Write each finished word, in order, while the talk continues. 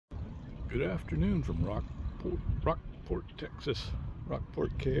Good afternoon from Rockport, Texas.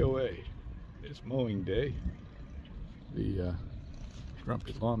 Rockport, KOA. It's mowing day. The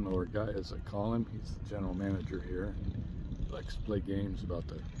grumpy lawnmower guy, as I call him, he's the general manager here. He likes to play games about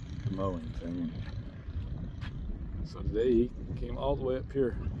the mowing thing. So today he came all the way up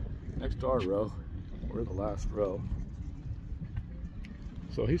here next to our row. We're the last row.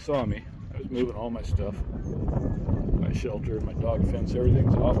 So he saw me. I was moving all my stuff. My shelter, my dog fence,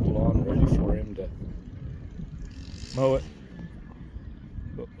 everything's off the lawn, ready for him to mow it.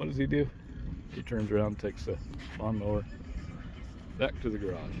 But what does he do? He turns around, takes the lawnmower back to the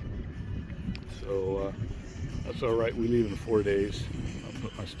garage. So that's all right. We leave in 4 days. I'll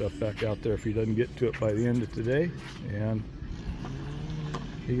put my stuff back out there if he doesn't get to it by the end of today, and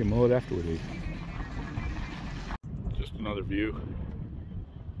he can mow it after we leave. Just another view.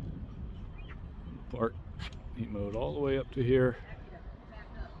 Park. He mowed all the way up to here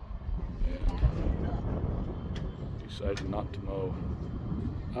and decided not to mow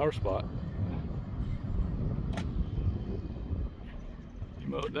our spot. He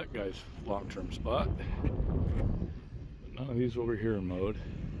mowed that guy's long-term spot, but none of these over here are mowed.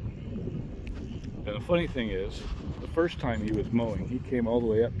 And the funny thing is, the first time he was mowing, he came all the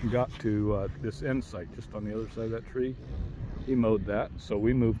way up and got to this end site just on the other side of that tree. He mowed that, so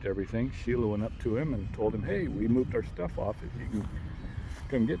we moved everything. Sheila went up to him and told him, hey, we moved our stuff off. If you can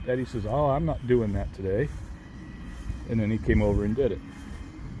come get that. He says, oh, I'm not doing that today. And then he came over and did it.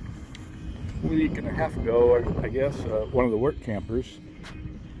 A week and a half ago, I guess, one of the work campers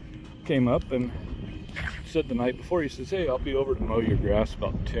came up and said the night before, he says, hey, I'll be over to mow your grass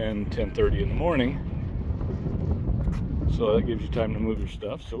about 10:30 in the morning. So that gives you time to move your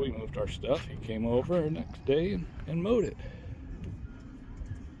stuff. So we moved our stuff. He came over the next day and mowed it.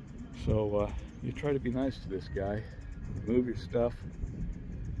 So you try to be nice to this guy, move your stuff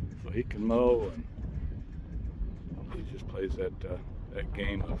so he can mow, and he just plays that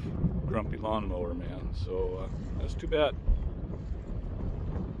game of grumpy lawnmower man. So that's too bad.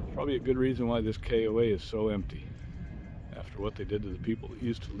 Probably a good reason why this KOA is so empty. After what they did to the people that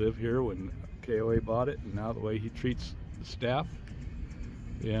used to live here when KOA bought it, and now the way he treats the staff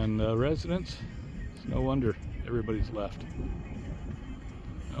and residents, it's no wonder everybody's left.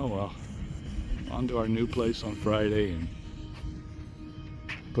 Oh well, on to our new place on Friday and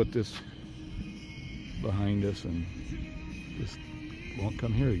put this behind us, and just won't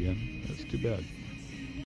come here again. That's too bad.